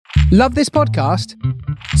Love this podcast?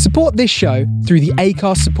 Support this show through the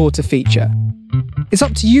Acast supporter feature. It's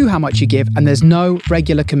up to you how much you give, and there's no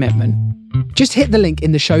regular commitment. Just hit the link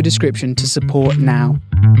in the show description to support now.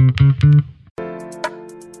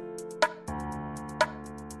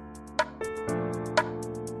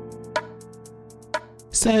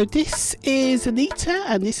 So this is Anita,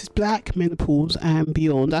 and this is Black Menopause and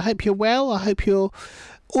Beyond. I hope you're well. I hope you're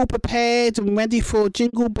all prepared and ready for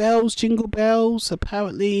jingle bells, jingle bells.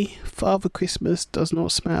 Apparently, Father Christmas does not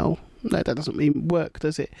smell. No, that doesn't mean work,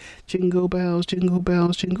 does it? Jingle bells, jingle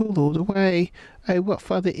all the way. Oh, what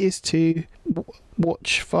fun it is to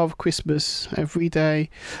watch Father Christmas every day.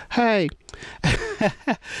 Hey.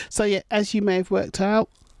 So yeah, as you may have worked out,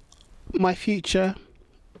 my future,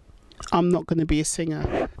 I'm not going to be a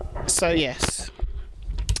singer. So yes,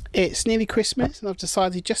 it's nearly Christmas, and I've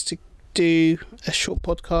decided just to do a short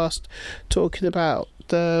podcast talking about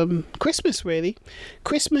Christmas. Really,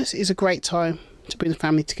 Christmas is a great time to bring the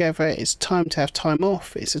family together. It's a time to have time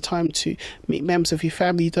off. It's a time to meet members of your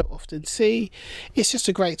family you don't often see. It's just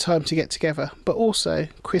a great time to get together. But also,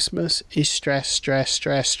 Christmas is stress.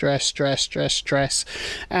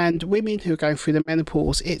 And women who are going through the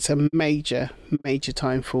menopause, it's a major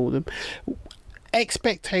time for them.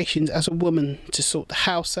 Expectations as a woman to sort the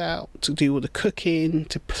house out, to do all the cooking,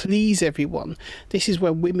 to please everyone. This is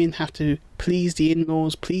where women have to please the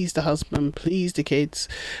in-laws, please the husband, please the kids,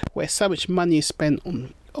 where so much money is spent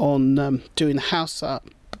on doing the house up,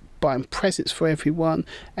 buying presents for everyone.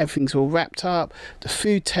 Everything's all wrapped up, the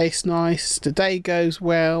food tastes nice, the day goes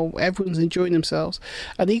well, everyone's enjoying themselves.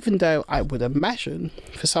 And even though I would imagine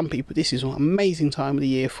for some people this is an amazing time of the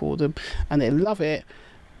year for them and they love it,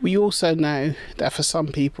 we also know that for some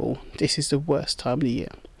people, this is the worst time of the year.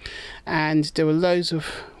 And there are loads of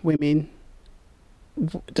women,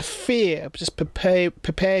 the fear of just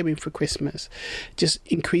preparing for Christmas just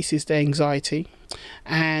increases their anxiety.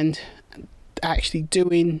 And actually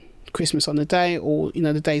doing Christmas on the day, or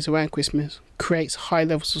the days around Christmas, creates high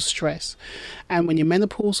levels of stress. And when you're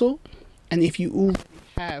menopausal, and if you all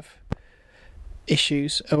have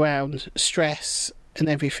issues around stress and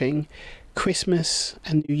everything, Christmas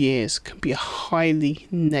and New Year's can be a highly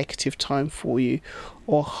negative time for you,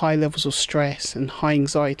 or high levels of stress and high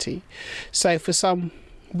anxiety. So for some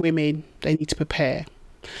women, they need to prepare.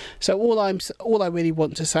 So all I really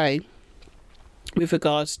want to say with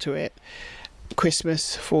regards to it,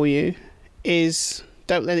 Christmas for you, is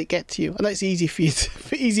don't let it get to you. And that's easy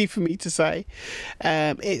for me to say.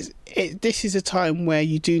 This is a time where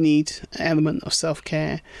you do need an element of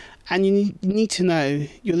self-care. And you need to know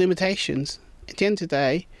your limitations. At the end of the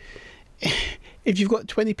day, if you've got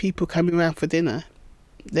 20 people coming around for dinner,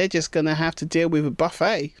 they're just going to have to deal with a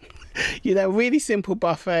buffet. Really simple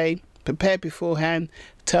buffet, prepared beforehand,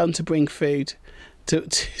 tell them to bring food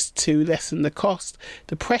to lessen the cost,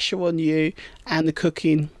 the pressure on you, and the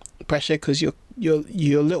cooking pressure, because your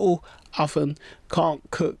little oven can't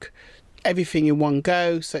cook everything in one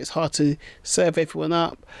go, so it's hard to serve everyone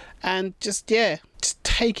up. And just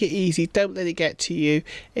take it easy. Don't let it get to you.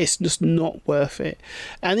 It's just not worth it.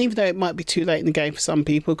 And even though it might be too late in the game for some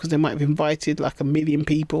people, because they might have invited like 1 million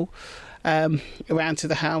people around to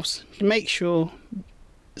the house, make sure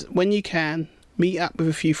when you can, meet up with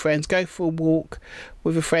a few friends, go for a walk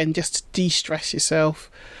with a friend just to de-stress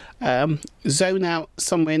yourself. Zone out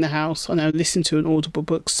somewhere in the house. I know, listen to an audible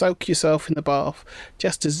book, soak yourself in the bath,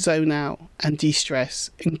 just to zone out and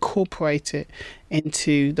de-stress. Incorporate it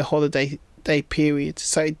into the holiday day period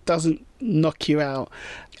so it doesn't knock you out.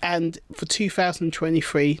 And for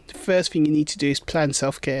 2023, the first thing you need to do is plan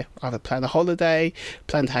self-care. Either plan a holiday,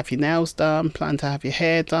 plan to have your nails done, plan to have your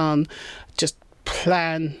hair done, just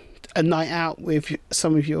plan a night out with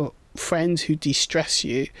some of your friends who de-stress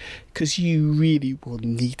you, because you really will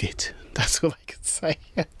need it. That's all I can say.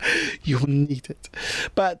 You'll need it.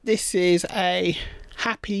 But this is a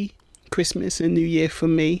happy Christmas and New Year for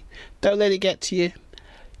me. Don't let it get to you.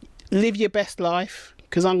 Live your best life,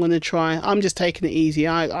 because I'm going to try. I'm just taking it easy.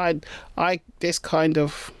 I this kind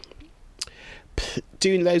of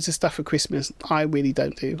doing loads of stuff for Christmas, I really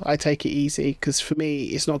don't do. I take it easy, because for me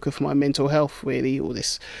it's not good for my mental health, really, all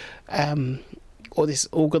this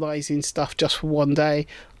organising stuff just for one day.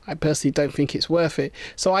 I personally don't think it's worth it.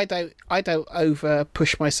 So I don't over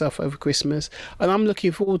push myself over Christmas, and I'm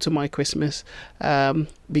looking forward to my Christmas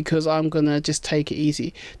because I'm gonna just take it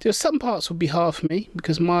easy. There's some parts will be hard for me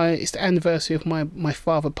because it's the anniversary of my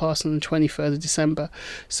father passing on the 23rd of December,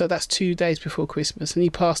 so that's 2 days before Christmas, and he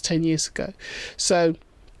passed 10 years ago. So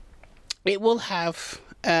it will have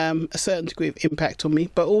a certain degree of impact on me,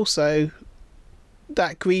 but also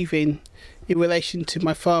that grieving in relation to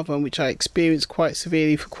my father, which I experienced quite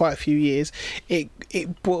severely for quite a few years, it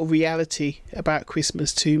brought a reality about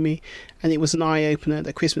Christmas to me, and it was an eye-opener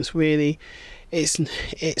that Christmas really,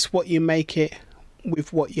 it's what you make it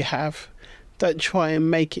with what you have. Don't try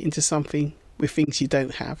and make it into something with things you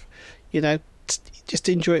don't have. You know, just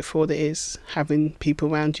enjoy it for what it is, having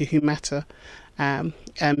people around you who matter, and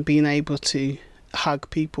being able to hug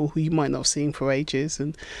people who you might not have seen for ages,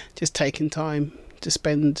 and just taking time to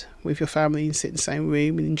spend with your family and sit in the same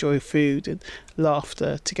room and enjoy food and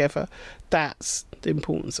laughter together. That's the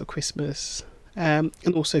importance of Christmas. And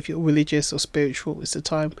also, if you're religious or spiritual, it's the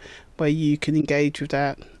time where you can engage with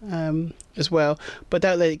that as well. But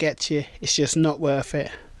don't let it get to you. It's just not worth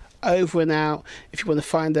it. Over and out. If you want to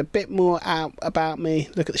find a bit more out about me,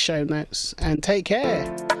 look at the show notes, and take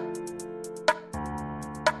care.